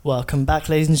Welcome back,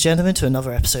 ladies and gentlemen, to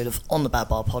another episode of On the Bad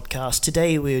Bar podcast.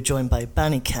 Today we are joined by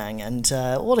Banny Kang, and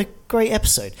what a great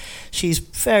episode. She's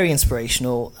very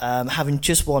inspirational, having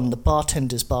just won the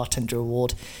Bartender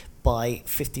Award by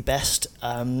 50 Best.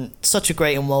 Such a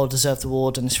great and well-deserved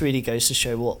award, and this really goes to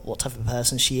show what type of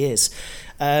person she is.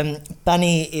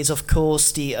 Banny is, of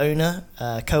course, the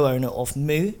co-owner of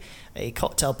Moo, a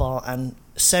cocktail bar and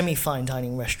semi-fine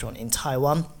dining restaurant in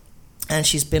Taiwan. And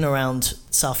she's been around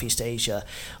Southeast Asia,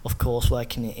 of course,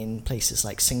 working in places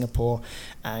like Singapore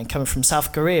and coming from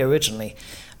South Korea originally.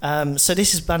 So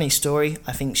this is Banny's story.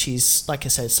 I think she's, like I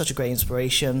said, such a great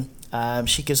inspiration.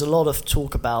 She gives a lot of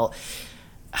talk about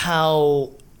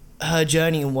how her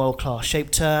journey in world class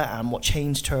shaped her and what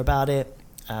changed her about it,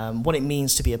 what it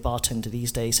means to be a bartender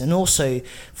these days, and also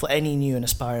for any new and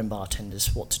aspiring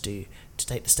bartenders, what to do to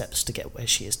take the steps to get where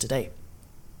she is today.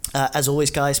 As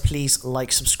always, guys, please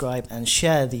like, subscribe and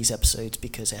share these episodes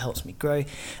because it helps me grow.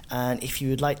 And if you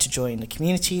would like to join the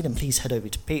community, then please head over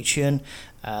to Patreon,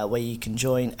 where you can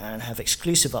join and have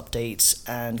exclusive updates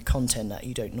and content that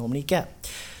you don't normally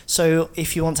get. So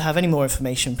if you want to have any more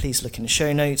information, please look in the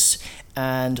show notes.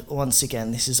 And once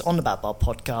again, this is On the Bad Bar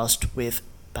podcast with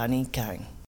Banny Kang.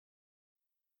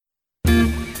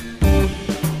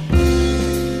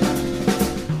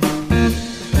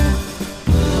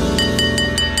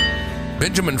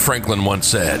 Benjamin Franklin once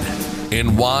said,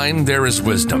 "In wine there is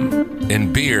wisdom,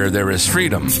 in beer there is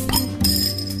freedom,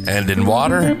 and in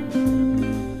water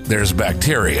there's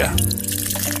bacteria."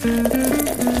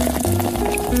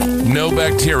 No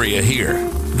bacteria here.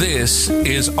 This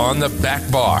is On the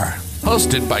Back Bar,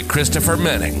 hosted by Christopher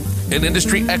Menning, an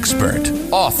industry expert,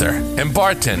 author, and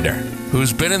bartender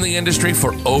who's been in the industry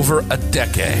for over a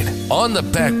decade. On the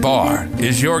Back Bar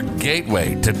is your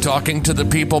gateway to talking to the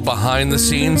people behind the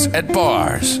scenes at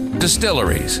bars,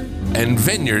 distilleries, and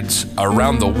vineyards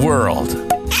around the world.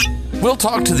 We'll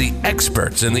talk to the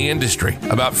experts in the industry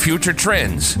about future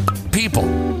trends, people,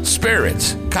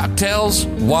 spirits, cocktails,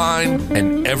 wine,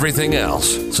 and everything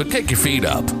else. So kick your feet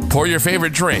up, pour your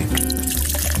favorite drink,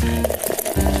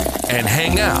 and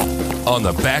hang out on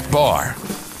the Back Bar.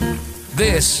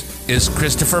 This is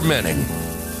Christopher Menning.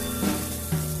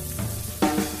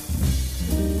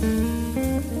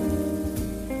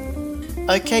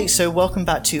 Okay, so welcome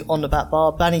back to On the Back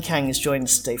Bar. Banny Kang is joining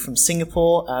us today from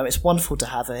Singapore. It's wonderful to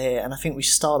have her here, and I think we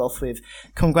should start off with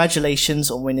congratulations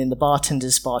on winning the Bartender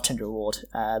Award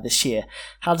this year.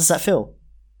 How does that feel?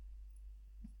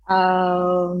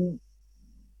 I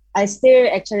still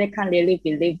actually can't really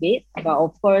believe it, but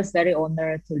of course, very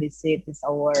honored to receive this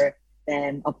award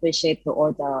and appreciate to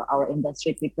all our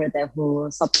industry people who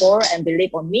support and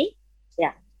believe on me.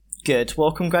 Yeah. Good.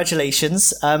 Well,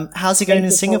 congratulations. How's it going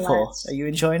in Singapore? So Are you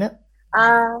enjoying it?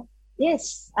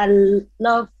 Yes, I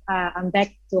love. I'm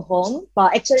back to home,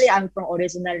 but actually, I'm from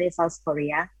originally South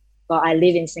Korea, but I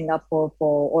live in Singapore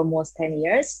for almost 10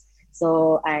 years.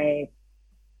 So I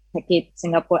take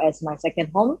Singapore as my second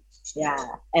home. Yeah,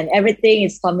 and everything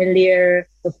is familiar.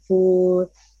 The food,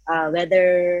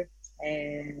 weather,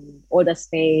 and all the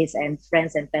space and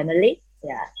friends and family.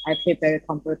 Yeah, I feel very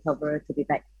comfortable to be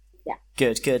back. Yeah.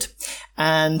 Good.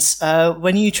 And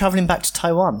when are you traveling back to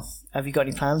Taiwan? Have you got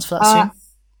any plans for that soon?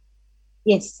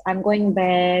 Yes, I'm going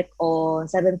back on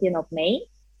 17th of May.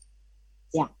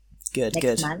 Yeah. Good.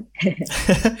 Month.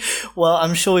 Well,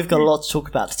 I'm sure we've got a lot to talk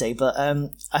about today, but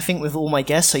I think with all my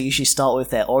guests, I usually start with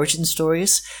their origin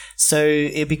stories. So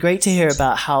it'd be great to hear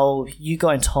about how you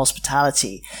got into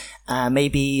hospitality,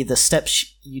 maybe the steps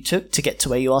you took to get to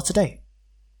where you are today.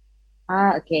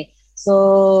 Okay.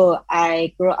 So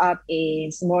I grew up in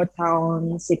small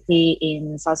town city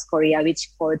in South Korea,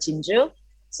 which called Jinju.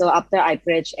 So after I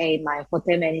graduated my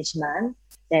hotel management,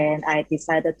 then I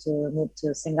decided to move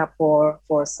to Singapore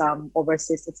for some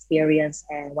overseas experience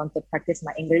and want to practice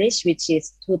my English, which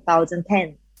is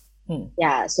 2010.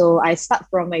 Yeah, so I start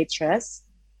from waitress.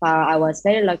 I was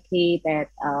very lucky that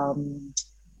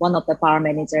one of the bar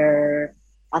manager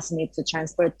asked me to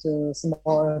transfer to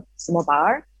small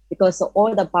bar because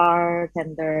all the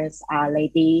bartenders are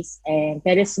ladies and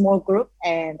very small group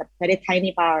and a very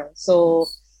tiny bar. So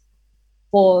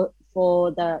for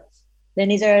the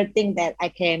manager think that I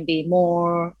can be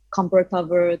more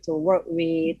comfortable to work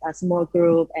with a small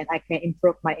group and I can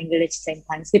improve my English same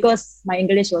times because my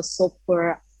English was so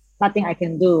poor, nothing I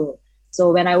can do.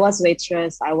 So when I was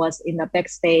waitress, I was in the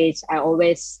backstage. I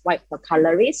always wipe the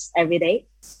calories every day.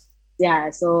 Yeah,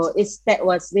 so that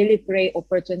was really great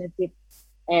opportunity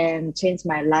and changed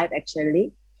my life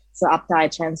actually. So after I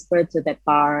transferred to that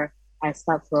bar, I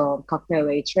start from cocktail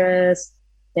waitress.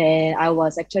 Then I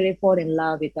was actually fall in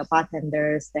love with the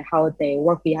bartenders, how they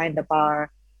work behind the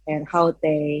bar. and how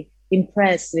they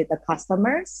impress with the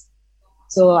customers.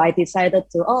 So I decided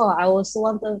I also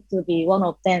wanted to be one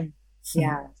of them.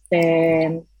 Yeah.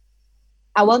 Then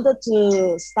I wanted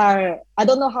to start. I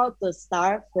don't know how to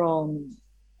start from,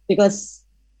 because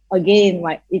again,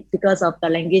 because of the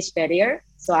language barrier.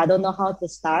 So I don't know how to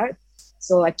start.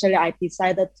 So actually, I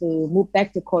decided to move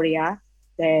back to Korea.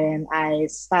 Then I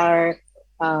start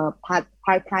part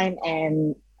time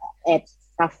and at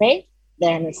cafe.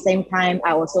 Then at the same time,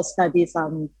 I also study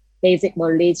some basic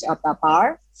knowledge of the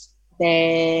bar.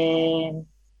 Then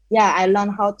I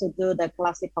learned how to do the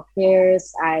classic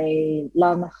cocktails. I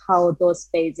learned how those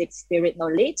basic spirit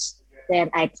knowledge. Then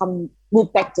I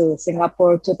move back to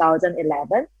Singapore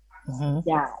 2011.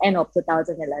 End of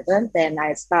 2011. Then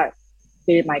I start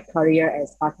build my career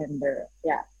as bartender.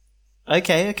 Yeah.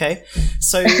 Okay.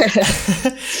 So,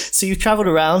 so you've traveled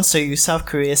around. So you South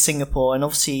Korea, Singapore, and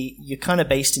obviously you're kind of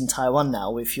based in Taiwan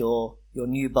now with your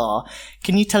new bar.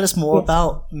 Can you tell us more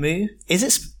about Moo? Is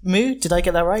it Moo? Did I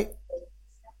get that right?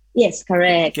 Yes,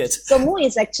 correct. Good. So Moo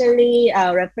is actually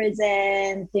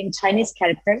representing Chinese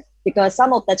character, because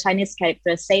some of the Chinese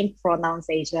characters same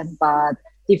pronunciation but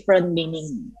different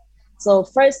meaning. So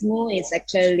first Moo is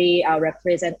actually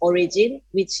represent origin,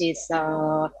 which is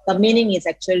the meaning is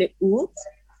actually wood.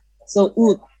 So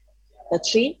wood, the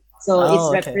tree.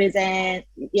 So represent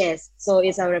So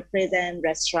it's a represent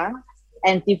restaurant.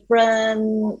 And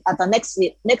different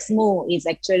the next Moo is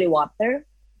actually water.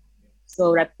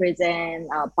 So represent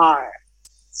bar.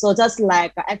 So just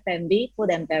like F&B,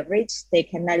 food and beverage, they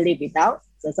cannot live without.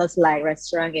 So just like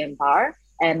restaurant and bar.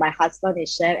 And my husband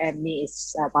is chef and me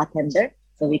is bartender.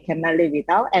 So we cannot live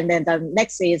without. And then the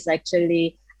next is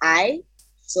actually I,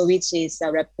 so which is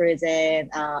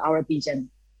represent our vision.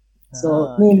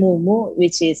 So Moo,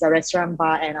 which is a restaurant,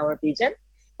 bar, and our vision.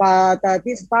 But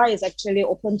this bar is actually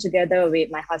open together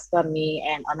with my husband, me,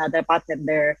 and another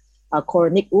bartender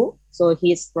called Nick Wu. So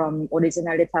he's from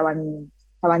originally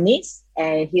Taiwanese,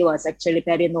 and he was actually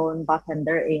very known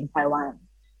bartender in Taiwan.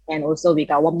 And also we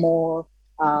got one more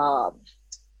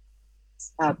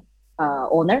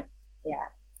owner. Yeah.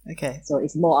 Okay. So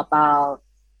it's more about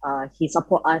he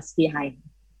support us behind.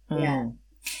 Yeah.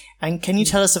 And can you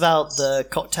tell us about the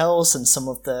cocktails and some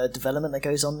of the development that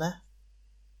goes on there?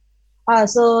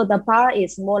 So the bar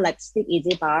is more like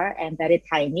speakeasy bar and very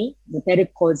tiny, very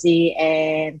cozy.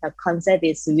 And the concept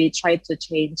is we try to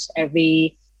change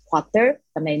every quarter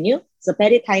the menu. So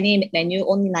very tiny menu,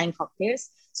 only 9 cocktails.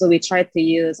 So we try to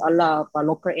use a lot of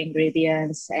local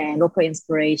ingredients and local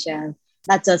inspiration,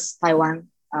 not just Taiwan,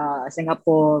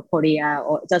 Singapore, Korea,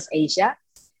 or just Asia.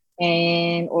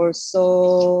 And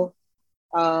also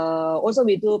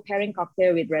we do pairing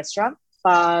cocktail with restaurant,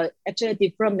 but actually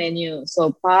different menu.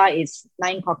 So bar is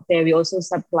 9 cocktail. We also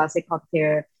serve classic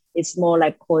cocktail. It's more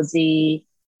like cozy.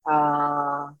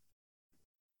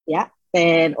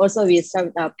 And also we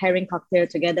serve pairing cocktail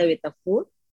together with the food.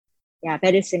 Yeah,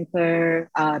 very simple,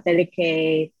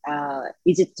 delicate,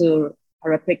 easy to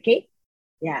replicate.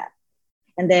 Yeah.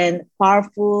 And then bar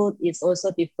food is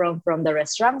also different from the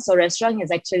restaurant. So restaurant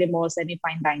is actually more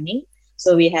semi-fine dining.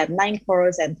 So we have 9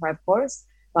 course and 12 course,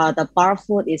 but the bar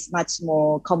food is much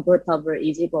more comfortable,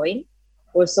 easygoing.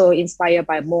 Also inspired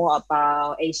by more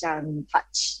about Asian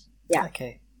touch. Yeah.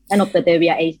 Okay. End of the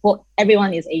day,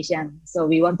 everyone is Asian. So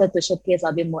we wanted to showcase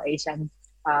a bit more Asian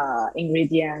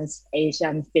ingredients,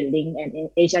 Asian feeling, and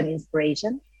Asian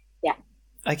inspiration. Yeah.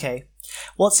 Okay.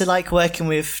 What's it like working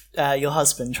with your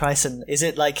husband, Tryson? Is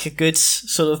it like a good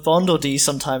sort of bond, or do you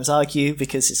sometimes argue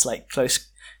because it's like close,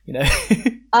 you know?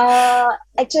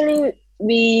 Actually,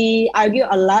 we argue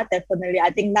a lot, definitely.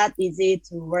 I think not easy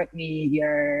to work with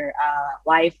your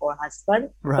wife or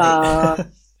husband. Right.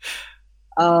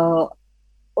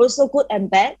 Also good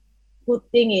and bad. Good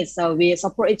thing is we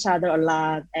support each other a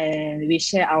lot, and we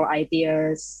share our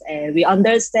ideas, and we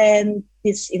understand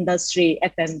this industry,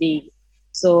 F&B.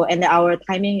 So, and our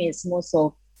timing is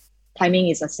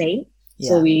the same. Yeah.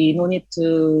 So we no need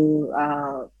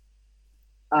to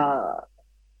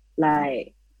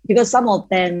because some of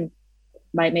them,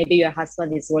 maybe your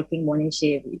husband is working morning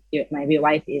shift, maybe your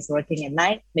wife is working at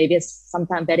night. Maybe it's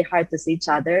sometimes very hard to see each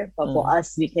other, but for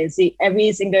us, we can see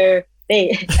every single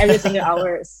day, every single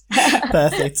hours.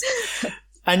 Perfect.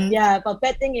 And but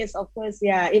bad thing is, of course,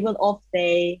 even off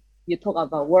day, you talk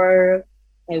about work,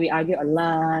 and we argue a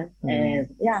lot, and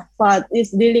but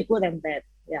it's really good and bad.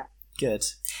 Yeah. Good.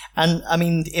 And I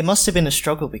mean, it must have been a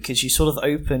struggle because you sort of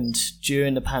opened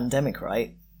during the pandemic,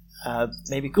 right?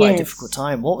 Maybe quite a difficult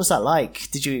time. What was that like?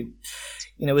 Did you,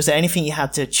 was there anything you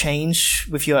had to change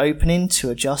with your opening to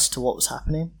adjust to what was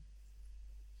happening?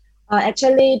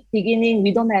 Actually, beginning,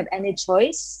 we don't have any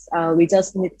choice. We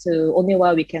just need to, only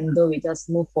what we can do, we just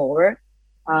move forward.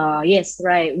 Yes,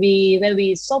 right. When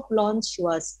we soft launch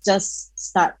was just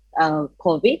start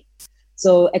COVID.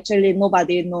 So actually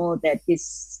nobody know that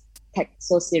this tech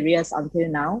so serious until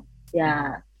now.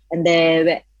 Yeah. And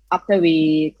then after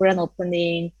we grand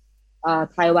opening,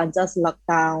 Taiwan just locked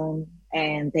down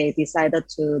and they decided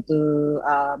to do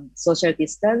social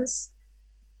distance.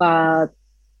 But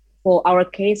for our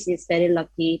case, it's very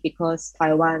lucky because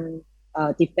Taiwan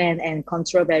defend and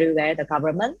control very well the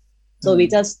government. So we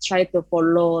just try to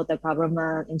follow the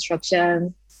government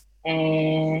instruction,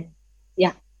 and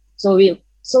yeah. So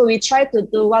we try to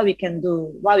do what we can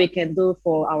do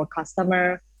for our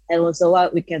customer, and also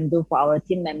what we can do for our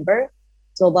team member.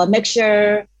 So, but make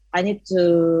sure I need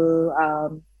to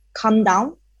calm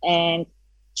down and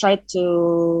try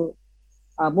to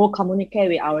more communicate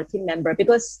with our team member,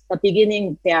 because the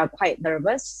beginning they are quite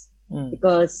nervous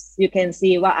because you can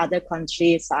see what other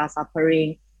countries are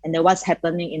suffering and then what's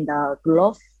happening in the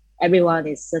globe. Everyone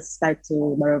is just start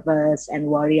to nervous and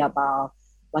worry about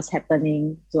what's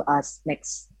happening to us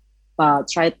next. But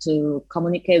try to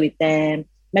communicate with them.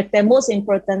 Make them, most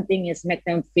important thing is make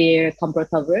them feel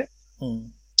comfortable.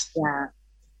 Yeah.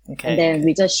 Okay. And then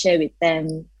we just share with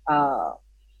them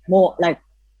more, like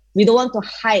we don't want to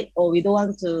hide, or we don't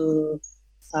want to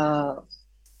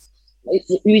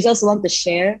we just want to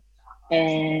share,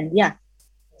 and yeah,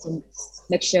 so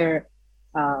make sure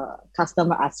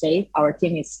customer are safe, our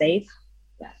team is safe.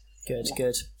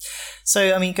 Good.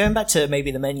 So, I mean, going back to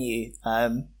maybe the menu,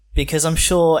 because I'm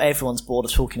sure everyone's bored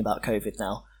of talking about COVID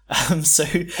now. So,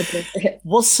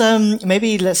 what's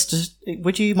maybe let's just,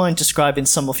 would you mind describing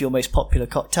some of your most popular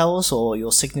cocktails or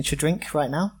your signature drink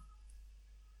right now?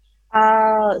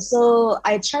 So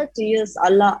I try to use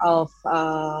a lot of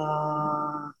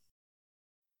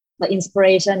the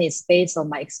inspiration is based on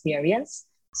my experience.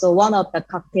 So one of the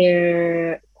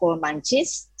cocktail called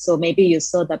Manchis. So maybe you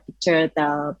saw the picture,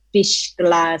 the fish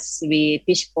glass with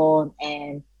fish bone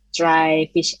and dry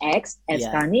fish eggs as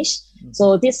garnish.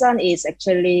 So this one is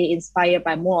actually inspired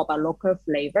by more of a local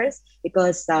flavors,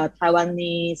 because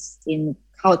Taiwanese in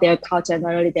how their culture,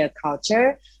 generally their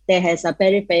culture, they has a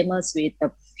very famous with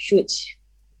the huge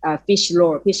fish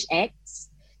lore, fish eggs.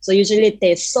 So usually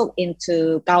they soak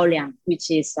into gaoliang,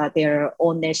 which is their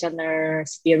own national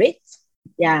spirit.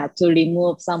 Yeah, to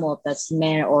remove some of the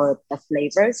smell or the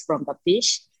flavors from the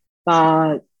fish.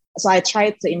 But so I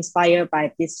tried to inspire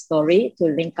by this story to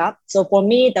link up. So for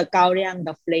me, the gaoliang,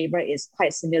 the flavor is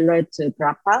quite similar to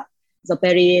grappa. So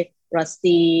very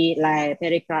rusty, like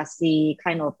very grassy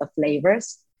kind of the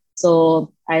flavors.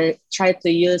 So I tried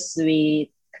to use with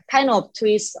kind of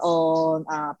twist on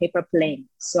paper plane.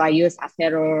 So I use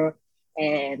apero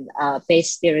and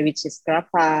base spirit, which is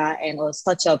grappa, and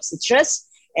also touch of citrus.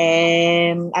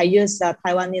 And I use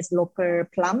Taiwanese local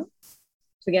plum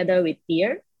together with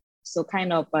beer. So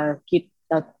kind of keep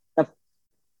the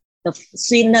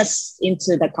sweetness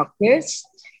into the cocktails.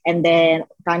 And then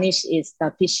garnish is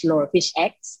the fish lore, fish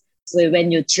eggs. So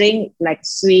when you drink like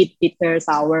sweet, bitter,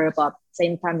 sour, but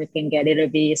same time you can get a little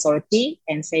bit salty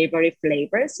and savory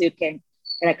flavors. So you can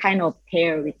kind of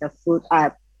pair with the food,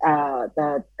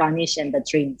 the garnish and the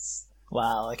drinks.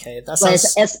 Wow, okay. That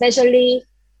sounds... especially,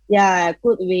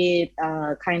 good with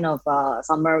kind of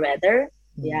summer weather.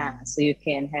 Yeah, so you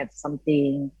can have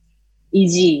something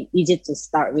easy to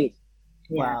start with.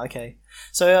 Yeah. Wow, okay.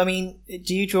 So, I mean,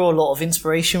 do you draw a lot of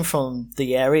inspiration from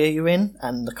the area you're in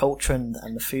and the culture and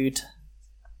the food?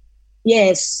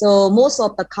 Yes, so most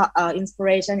of the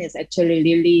inspiration is actually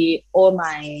really all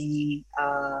my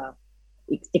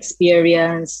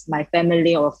experience, my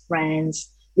family or friends,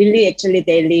 really actually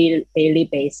daily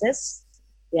basis.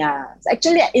 Yeah, so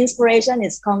actually inspiration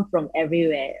is come from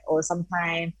everywhere, or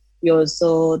sometimes you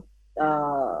also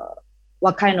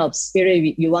what kind of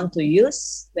spirit you want to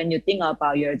use when you think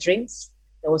about your drinks.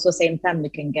 Also same time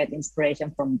you can get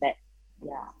inspiration from that.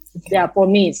 Yeah. Okay. Yeah, for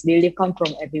me it's really come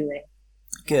from everywhere.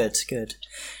 Good.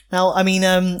 Now, I mean,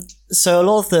 so a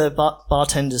lot of the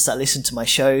bartenders that listen to my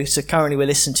show, so currently we're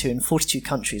listened to in 42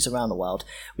 countries around the world,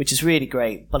 which is really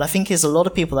great. But I think there's a lot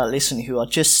of people that listen who are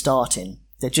just starting.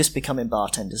 They're just becoming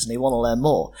bartenders and they want to learn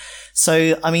more.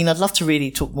 So, I mean, I'd love to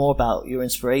really talk more about your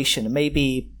inspiration, and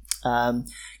maybe,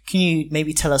 can you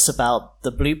maybe tell us about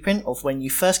the blueprint of when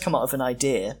you first come up with an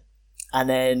idea and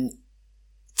then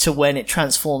to when it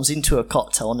transforms into a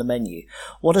cocktail on the menu?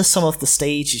 What are some of the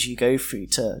stages you go through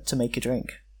to make a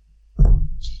drink?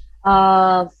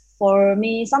 For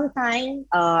me, sometimes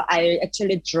I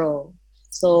actually draw.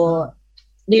 So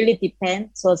really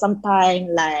depends. So sometimes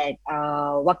like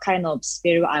what kind of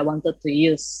spirit I wanted to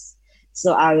use.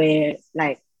 So I will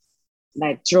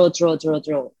draw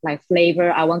like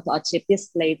flavor. I want to achieve this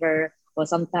flavor, or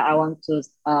sometimes I want to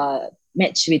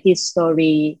match with this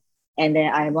story, and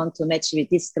then I want to match with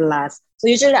this glass. So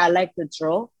usually I like to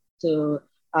draw to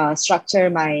structure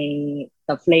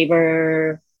the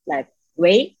flavor like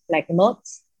way, like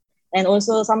notes. And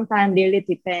also sometimes really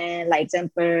depend, like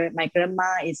example, my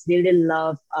grandma is really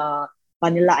love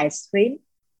vanilla ice cream.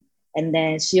 And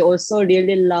then she also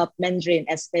really loved Mandarin,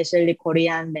 especially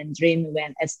Korean Mandarin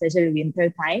when especially winter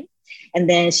time. And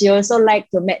then she also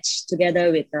liked to match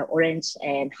together with the orange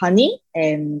and honey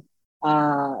and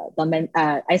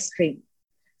ice cream.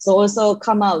 So also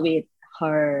come out with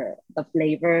the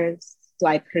flavors. So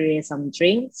I create some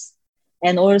drinks.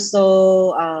 And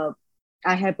also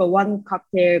I have one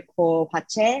cocktail called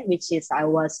Pache, which is I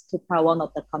took part one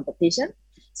of the competition.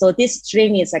 So this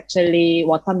drink is actually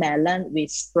watermelon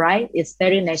with Sprite. It's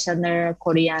very national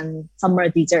Korean summer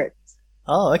dessert.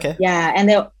 Oh, okay. Yeah,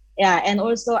 and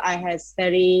also I have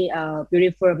very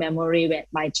beautiful memory with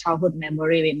my childhood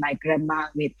memory with my grandma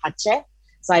with Pache.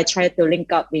 So I try to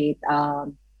link up with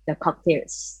the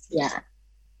cocktails. Yeah.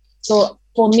 So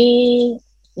for me,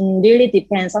 really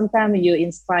depends. Sometimes you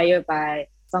inspire by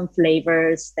some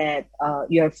flavors that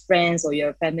your friends or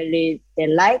your family they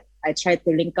like. I try to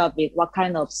link up with what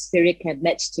kind of spirit can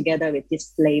match together with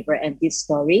this flavor and this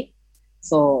story.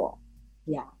 So,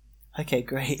 yeah. Okay,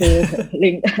 great.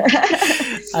 Link.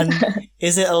 And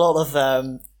is it a lot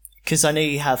of because I know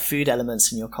you have food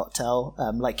elements in your cocktail,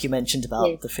 like you mentioned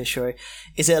about the fish roe.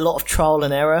 Is it a lot of trial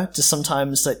and error? Do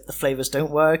sometimes like the flavors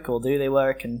don't work, or do they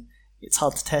work, and it's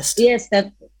hard to test? Yes,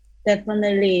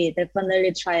 definitely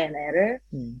try and error.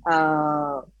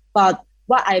 But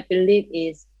what I believe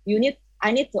is I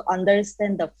need to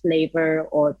understand the flavor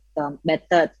or the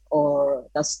method or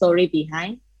the story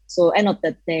behind. So end of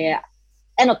the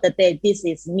day, this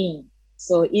is me.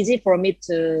 So easy for me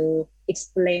to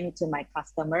explain to my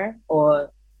customer,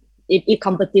 or if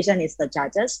competition is the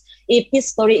judges. If this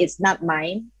story is not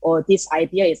mine, or this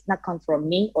idea is not come from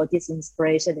me, or this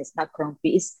inspiration is not from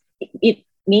me,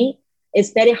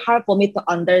 it's very hard for me to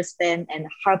understand and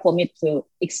hard for me to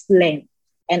explain.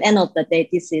 And end of the day,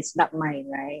 this is not mine,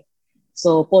 right?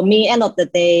 So for me, end of the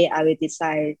day, I will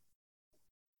decide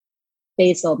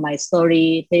based on my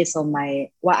story, based on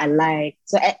what I like.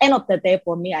 So at end of the day,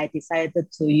 for me, I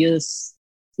decided to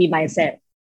be myself.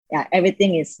 Yeah,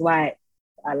 everything is what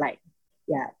I like.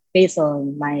 Yeah, based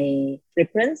on my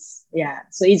preference. Yeah,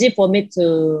 so easy for me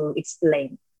to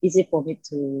explain. Easy for me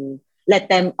to let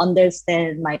them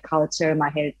understand my culture, my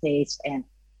heritage, and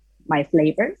my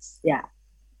flavors. Yeah.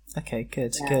 Okay,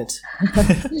 good.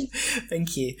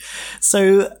 Thank you.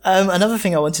 So another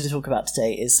thing I wanted to talk about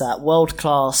today is that World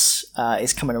Class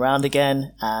is coming around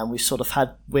again, and we've sort of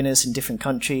had winners in different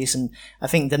countries, and I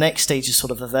think the next stage is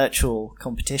sort of a virtual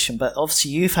competition, but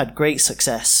obviously you've had great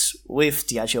success with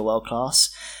Diageo World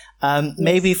Class. Yes.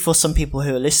 Maybe for some people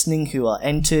who are listening who are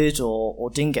entered or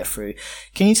didn't get through,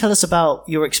 can you tell us about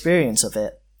your experience of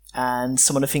it and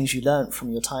some of the things you learned from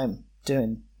your time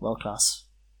doing World Class?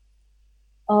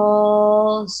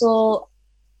 So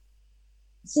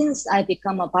since I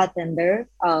become a bartender,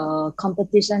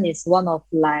 competition is one of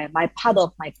my part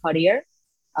of my career.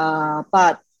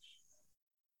 But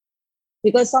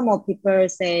because some of people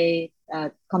say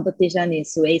competition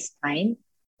is waste time,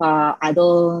 but I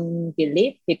don't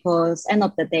believe, because end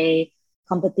of the day,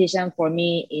 competition for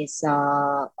me is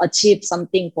achieve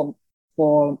something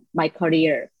for my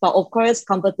career. But of course,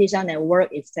 competition and work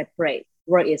is separate.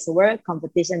 Work is work,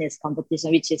 competition is competition,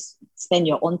 which is spend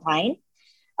your own time.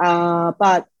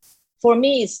 But for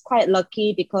me, it's quite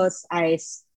lucky because I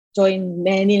joined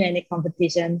many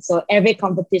competitions. So every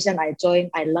competition I join,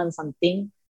 I learn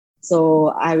something.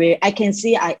 So I can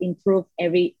see I improve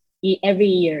every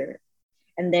year.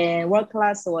 And then World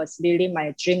Class was really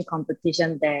my dream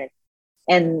competition there.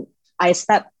 And I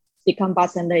become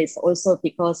bartender is also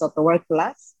because of the World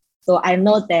Class. So I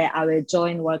know that I will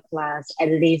join World Class at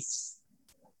least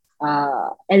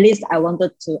I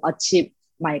wanted to achieve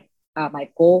my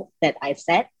goal that I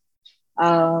set.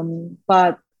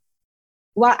 But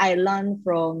what I learned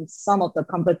from some of the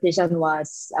competition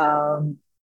was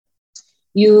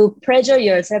you pressure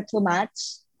yourself too much.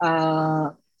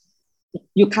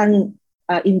 You can't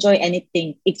enjoy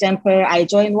anything. Example, I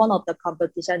joined one of the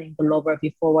competition in Global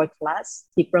before World Class,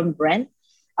 different brand.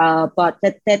 But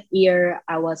that year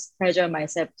I was pressure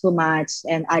myself too much,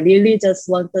 and I really just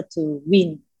wanted to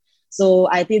win. So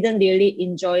I didn't really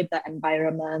enjoy the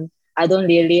environment. I don't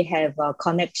really have a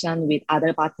connection with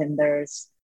other bartenders,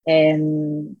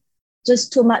 and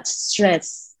just too much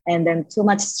stress and then too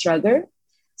much struggle.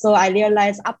 So I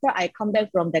realized after I come back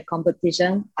from the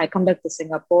competition, I come back to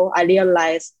Singapore, I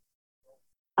realized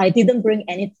I didn't bring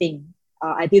anything.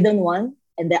 I didn't want,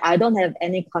 and then I don't have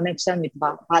any connection with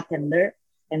bartender.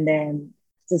 And then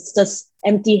just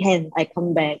empty hand, I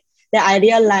come back. Then I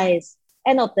realized,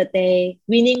 end of the day,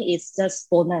 winning is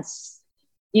just bonus.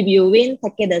 If you win,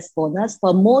 take it as bonus.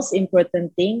 The most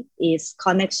important thing is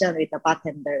connection with the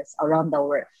bartenders around the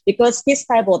world. Because this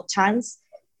type of chance,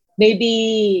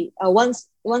 maybe once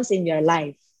in your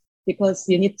life, because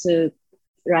you need to,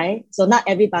 right? So not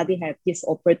everybody have this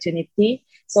opportunity.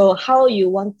 So how you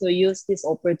want to use this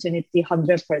opportunity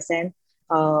 100%,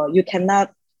 you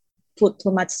cannot put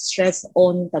too much stress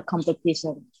on the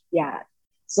competition. Yeah.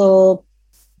 So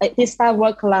at this time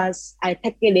world class, I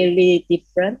take it really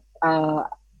different.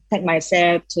 Take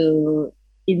myself to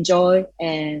enjoy,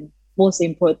 and most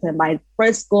important, my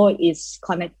first goal is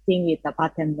connecting with the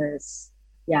bartenders.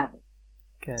 Yeah.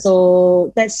 Good.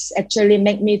 So that's actually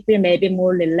make me feel maybe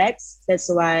more relaxed. That's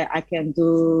why I can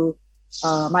do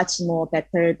much more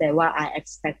better than what I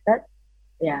expected.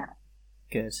 Yeah.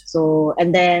 Good. So,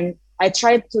 and then I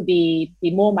try to be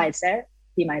myself.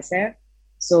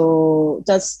 So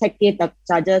just take it the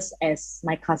judges as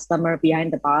my customer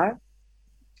behind the bar.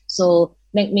 So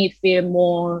make me feel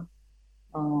more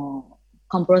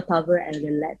comfortable and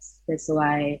relaxed. That's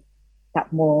why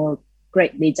got more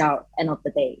great result end of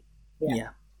the day. Yeah.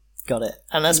 Got it.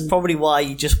 And that's probably why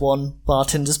you just won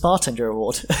Bartender's Bartender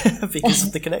Award, because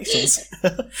of the connections.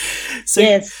 So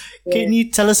yes. Can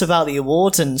you tell us about the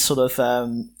awards and sort of,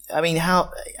 I mean,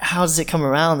 how does it come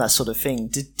around, that sort of thing?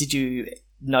 Did you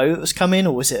know it was coming,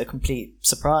 or was it a complete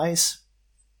surprise?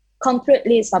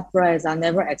 Completely surprised. I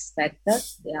never expected.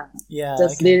 Yeah. Yeah.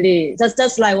 Just really,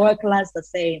 just like world class, the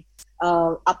same.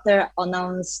 After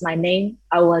announce my name,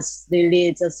 I was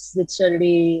really just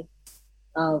literally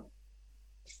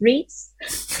freeze.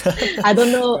 I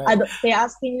don't know. Right. They're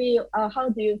asking me, how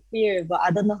do you feel? But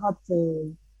I don't know how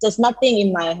to. Just nothing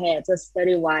in my head. Just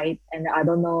very white, and I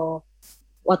don't know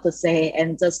what to say,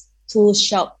 and just too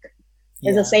shocked.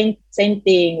 Yeah. It's the same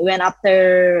thing. When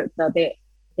after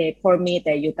they told me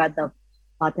that you got the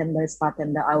bartender,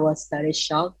 I was very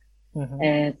shocked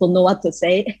and don't know what to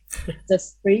say.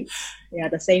 Just freeze. Yeah,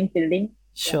 the same feeling.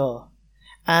 Sure.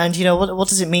 And, you know, what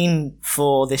does it mean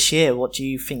for this year? What do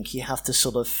you think you have to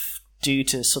sort of do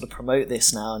to sort of promote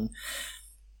this now? And,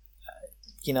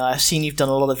 you know, I've seen you've done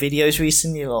a lot of videos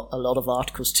recently, a lot of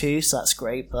articles too, so that's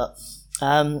great. But,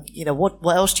 you know, what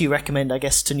else do you recommend, I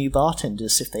guess, to new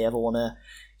bartenders if they ever want to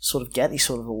sort of get these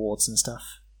sort of awards and stuff?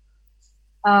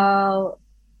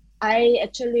 I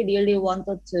actually really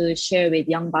wanted to share with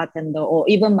young bartender or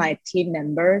even my team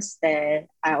members that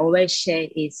I always share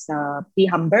is be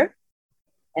humble.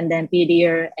 And then be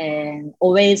there, and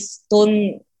always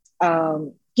don't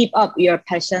give up your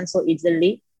passion so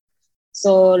easily.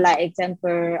 So, like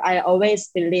example, I always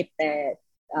believe that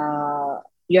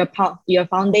your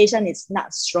foundation is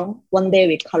not strong. One day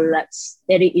we collapse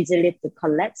very easily to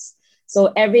collapse.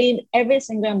 So every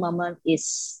single moment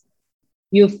is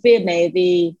you feel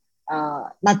maybe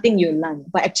nothing you learn,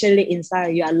 but actually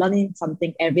inside you are learning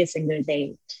something every single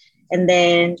day. And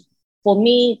then for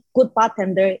me, good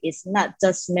bartender is not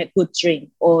just make good drink,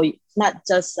 or not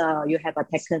just you have a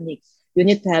technique. You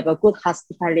need to have a good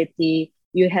hospitality.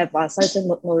 You have a certain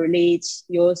knowledge.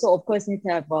 You also, of course, need to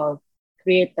have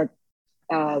create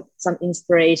some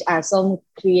inspiration, some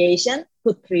creation,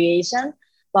 good creation.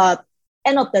 But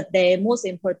end of the day, most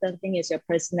important thing is your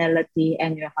personality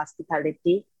and your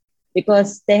hospitality,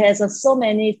 because there has so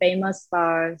many famous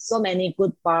bars, so many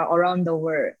good bars around the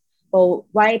world. But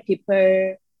why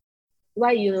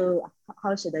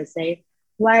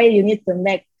you need to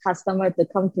make customer to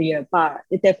come to your bar?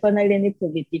 It definitely need to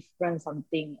be different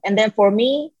something. And then for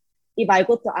me, if I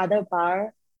go to other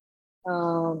bar,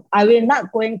 I will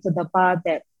not going to the bar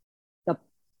that the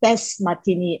best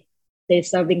martini, they're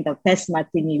serving the best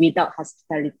martini without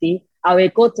hospitality. I will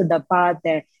go to the bar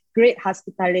that great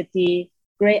hospitality,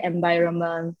 great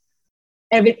environment,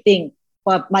 everything.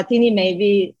 But martini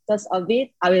maybe just a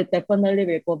bit, I will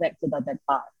definitely go back to that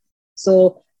bar.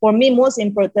 So for me, most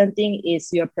important thing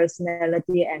is your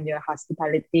personality and your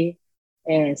hospitality,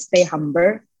 and stay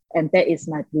humble. And that is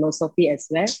my philosophy as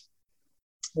well.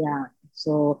 Yeah.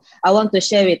 So I want to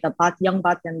share with the young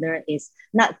bartender is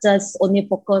not just only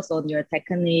focus on your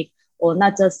technique, or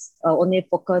not just only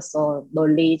focus on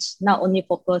knowledge, not only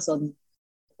focus on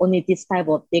only this type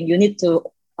of thing. You need to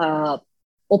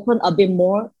open a bit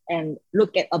more and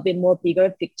look at a bit more bigger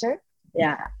picture.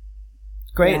 Yeah.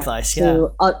 Great advice.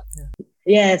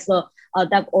 Yeah. So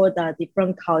adapt all the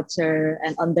different culture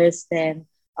and understand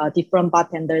different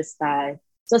bartender style.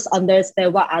 just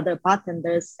understand what other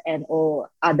bartenders and or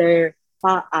other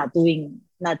bar are doing,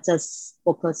 not just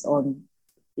focus on,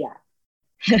 yeah.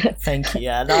 Thank you.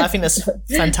 Yeah, no, I think that's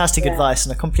fantastic advice,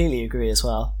 and I completely agree as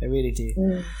well. I really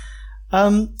do.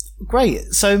 Great.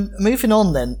 So moving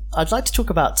on then, I'd like to talk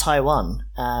about Taiwan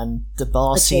and the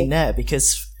bar scene there,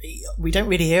 because we don't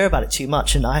really hear about it too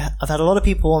much. And I've had a lot of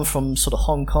people on from sort of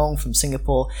Hong Kong, from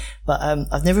Singapore, but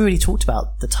I've never really talked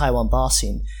about the Taiwan bar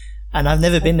scene, and I've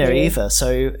never been there either.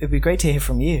 So it'd be great to hear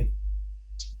from you.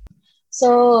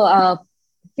 So a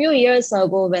few years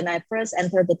ago, when I first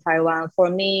entered the Taiwan, for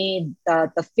me,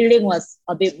 the feeling was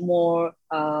a bit more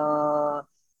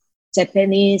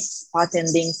Japanese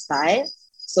bartending style.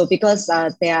 So because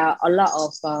there are a lot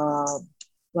of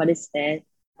what is that?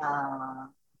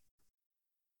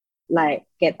 Like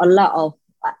get a lot of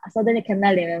suddenly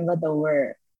cannot remember the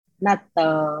word. Not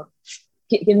the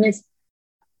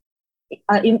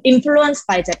influenced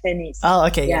by Japanese. Oh,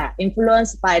 okay. Yeah,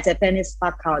 influenced by Japanese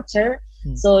bar culture.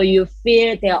 So you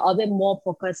feel they are a bit more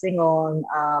focusing on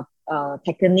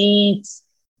techniques.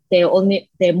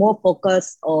 They're more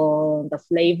focused on the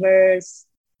flavors.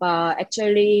 But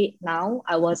actually now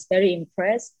I was very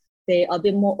impressed. They are a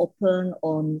bit more open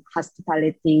on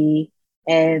hospitality,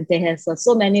 and they have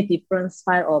so many different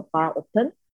style of bar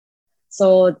open.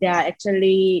 So they are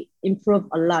actually improved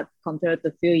a lot compared to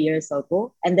a few years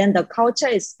ago. And then the culture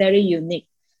is very unique.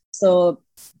 So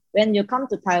when you come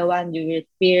to Taiwan, you will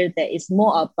feel that it's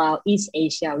more about East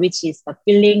Asia, which is the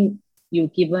feeling you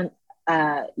will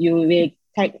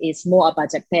take is more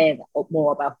about Japan or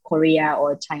more about Korea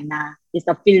or China. It's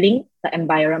the feeling, the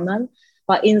environment.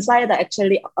 But inside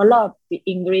actually a lot of the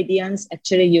ingredients,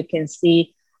 actually you can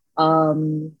see,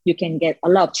 you can get a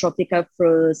lot of tropical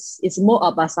fruits. It's more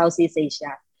about Southeast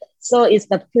Asia. So it's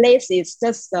the place is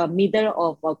just the middle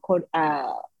of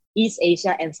East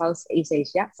Asia and South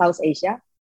Asia.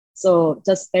 So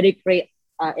just very great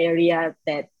area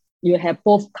that you have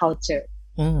both culture.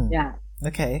 Yeah.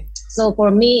 Okay. So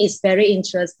for me, it's very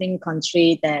interesting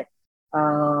country that,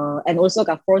 and also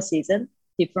got 4 seasons,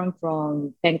 different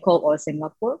from Bangkok or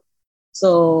Singapore.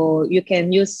 So you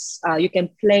can you can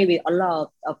play with a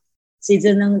lot of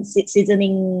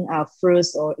seasoning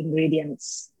fruits or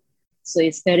ingredients. So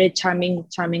it's very charming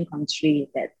country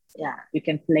that, yeah, you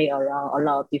can play around a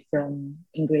lot of different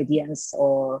ingredients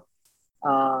or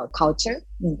culture.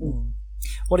 Mm-hmm.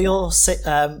 What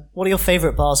are your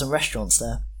favorite bars and restaurants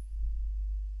there?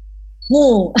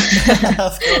 Moo.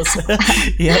 Of course.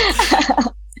 Yeah.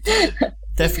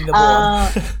 Definitely number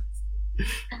one.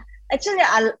 Actually,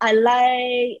 I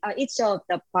like each of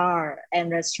the bar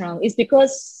and restaurant. It's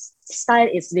because style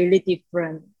is really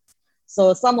different.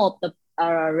 So some of the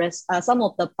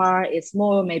bar is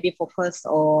more maybe focused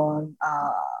on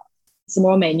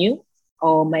small menu,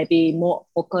 or maybe more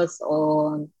focused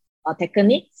on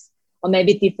techniques, or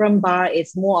maybe different bar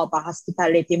is more about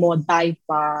hospitality, more dive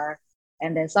bar.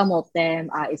 And then some of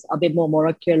them is a bit more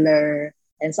molecular,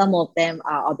 and some of them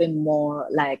are a bit more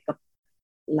like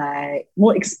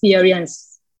more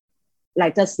experienced.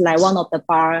 Like just like one of the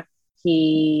bar,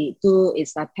 he do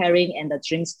is pairing and the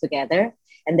drinks together,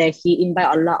 and then he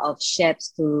invite a lot of chefs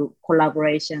to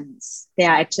collaborations. They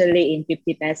are actually in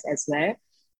 50 Best as well.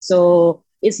 So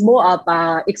it's more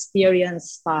about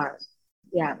experience bar.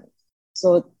 Yeah.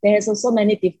 So there's also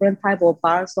many different type of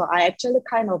bars. So I actually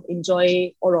kind of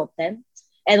enjoy all of them.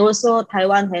 And also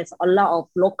Taiwan has a lot of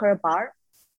local bar.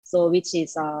 So which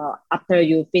is after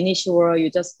you finish work,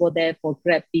 you just go there for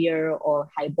grab beer or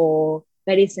highball.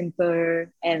 Very simple.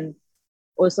 And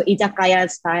also izakaya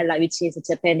style, like which is a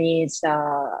Japanese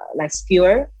like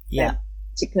skewer. Yeah. Like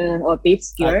chicken or beef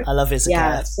skewer. I love izakaya.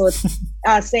 Yeah. So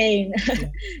same. Yeah.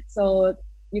 So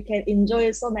you can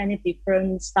enjoy so many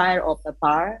different style of the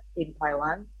bar in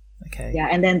Taiwan. Okay. Yeah,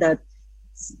 and then the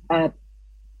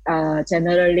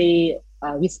generally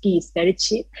whiskey is very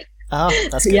cheap. Oh,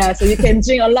 that's good. Yeah, so you can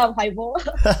drink a lot of highball.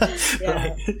 Yeah.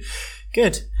 Right.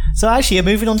 Good. So actually,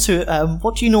 moving on to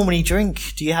what do you normally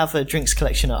drink? Do you have a drinks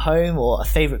collection at home or a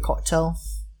favorite cocktail?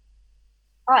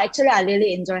 Oh, actually, I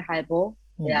really enjoy highball.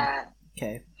 Yeah.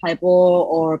 Okay. Highball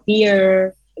or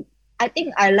beer. I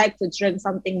think I like to drink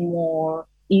something more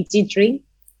easy drink.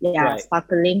 Yeah, right.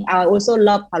 Sparkling. I also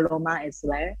love Paloma as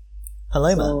well.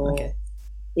 Paloma, so, okay.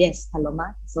 Yes,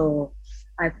 Paloma. So,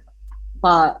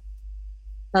 but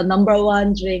the number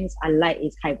one drinks I like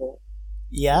is highball.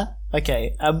 Yeah.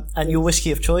 Okay. And your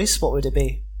whiskey of choice, what would it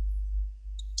be?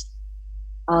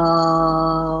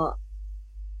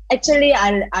 Actually,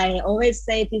 I always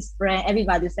say this brand.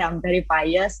 Everybody say I'm very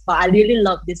biased, but I really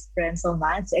love this brand so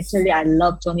much. Actually, I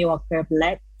love Johnnie Walker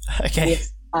Black. Okay.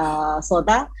 With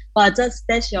soda. but just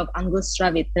dash of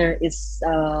angostura bitter is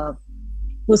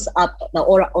boost up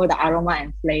all the aroma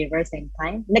and flavor same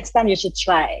time. Next time you should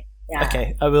try. Yeah.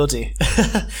 Okay, I will do.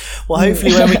 Well,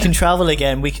 hopefully when we can travel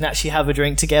again, we can actually have a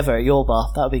drink together at your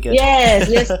bar. That would be good. Yes,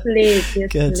 please. Yes,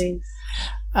 good. Please.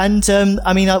 And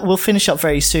we'll finish up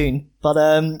very soon, but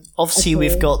obviously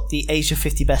we've got the Asia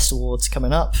 50 Best Awards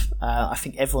coming up. I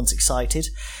think everyone's excited.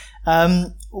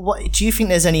 What do you think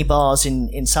there's any bars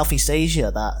in Southeast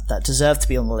Asia that deserve to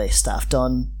be on the list, that have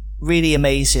done really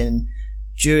amazing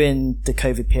during the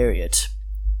COVID period?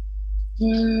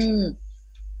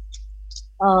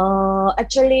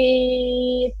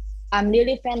 Actually, I'm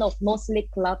really fan of No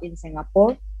Sleep Club in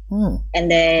Singapore. And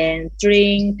then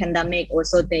during pandemic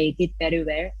also they did very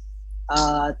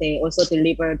well. They also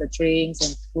deliver the drinks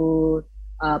and food,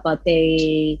 but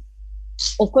they,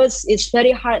 of course, it's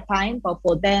very hard time, but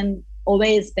for them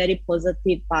always very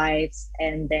positive vibes,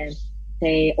 and then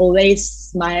they always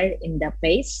smile in their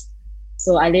face.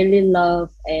 So I really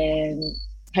love and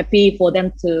happy for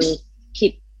them to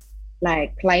keep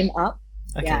like climb up.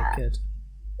 Okay, yeah. Good.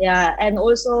 Yeah, and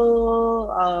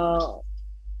also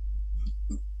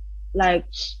like,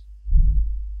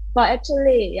 but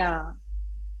actually, yeah,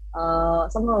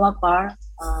 some of our bar,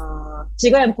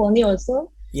 Jigger and Pony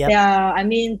also. Yep. They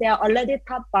are already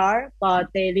top bar, but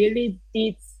they really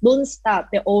don't stop.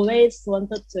 They always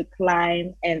wanted to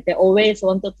climb and they always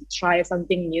wanted to try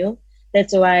something new.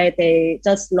 That's why they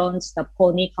just launched the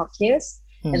Pony cocktails.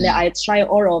 And then I try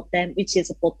all of them, which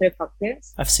is bottle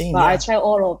cocktails. I've seen. But I try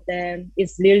all of them.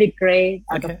 It's really great.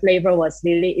 Okay. The flavor was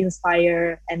really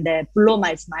inspired, and then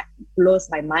blows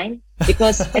my mind.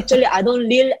 Because actually, I don't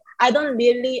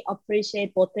really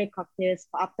appreciate bottle cocktails.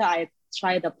 But after I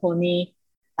try the Pony,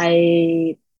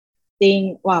 I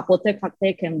think wow, bottle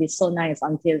cocktail can be so nice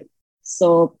until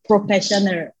so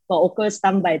professional. But of course,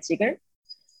 done by Jigger.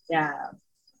 Yeah.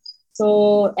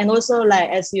 So, and also like,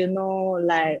 as you know,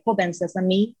 like Hope and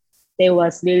Sesame, they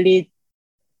was really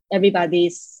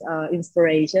everybody's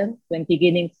inspiration when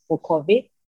beginning for COVID.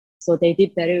 So they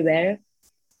did very well.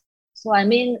 So, I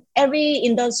mean, every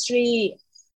industry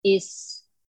is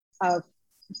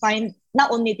find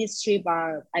not only these three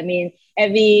bars. I mean,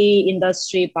 every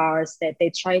industry bars that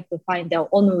they try to find their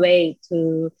own way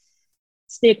to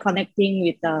still connecting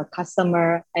with the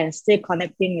customer and still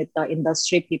connecting with the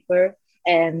industry people.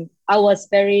 And I was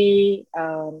very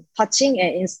touching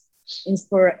and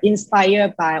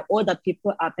inspired by all the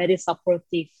people are very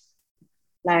supportive.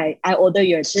 Like I order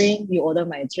your drink, you order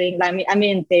my drink. Like, I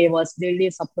mean, they was really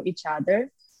support each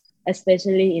other,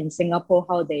 especially in Singapore,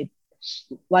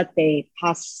 what they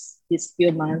passed these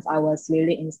few months. I was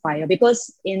really inspired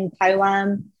because in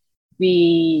Taiwan,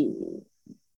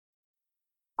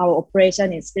 our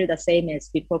operation is still the same as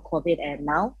before COVID and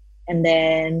now. And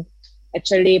then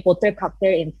actually, bottle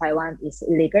cocktail in Taiwan is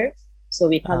illegal, so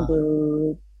we can't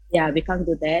do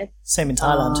that. Same in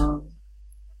Thailand.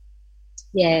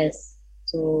 Yes.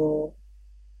 So,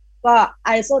 but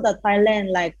I saw the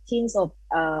Thailand, like teams of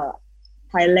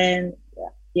Thailand.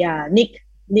 Yeah, Nick,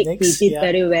 he did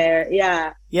very well.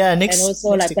 Yeah. Yeah, Nick's, and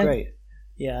also Nick's like did great.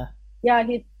 Yeah. Yeah,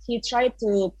 he tried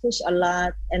to push a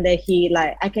lot, and then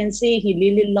I can see he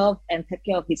really loved and take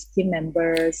care of his team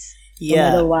members.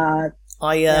 Yeah. No matter what.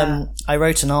 I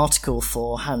wrote an article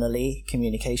for Hannah Lee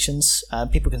Communications.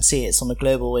 People can see it's on the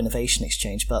Global Innovation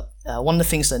Exchange. But one of the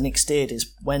things that Nix did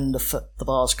is when the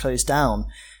bars closed down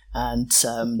and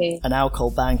an alcohol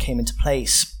ban came into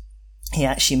place, he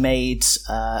actually made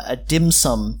a dim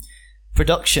sum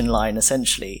production line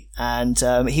essentially, and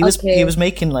he was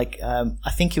making like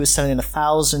I think he was selling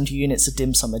 1,000 units of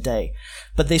dim sum a day,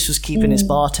 but this was keeping his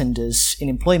bartenders in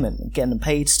employment and getting them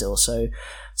paid still.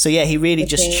 So yeah, he really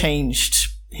just changed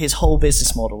his whole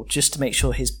business model just to make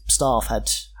sure his staff had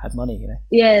money, you know.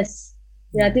 Yes,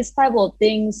 this type of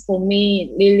things for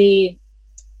me really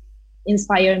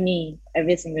inspire me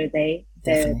every single day.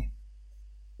 Definitely.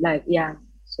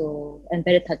 So and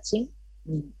very touching.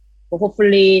 So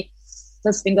hopefully,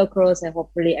 just finger crossed, and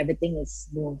hopefully everything is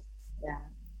smooth. Yeah.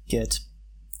 Good.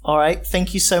 All right.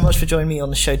 Thank you so much for joining me on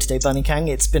the show today, Bunny Kang.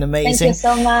 It's been amazing.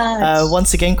 Thank you so much.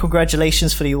 Once again,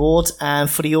 congratulations for the award. And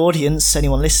for the audience,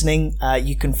 anyone listening,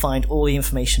 you can find all the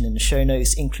information in the show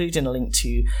notes, including a link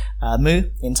to Moo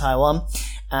in Taiwan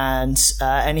and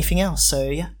anything else. So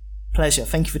yeah, pleasure.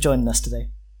 Thank you for joining us today.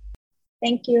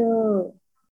 Thank you.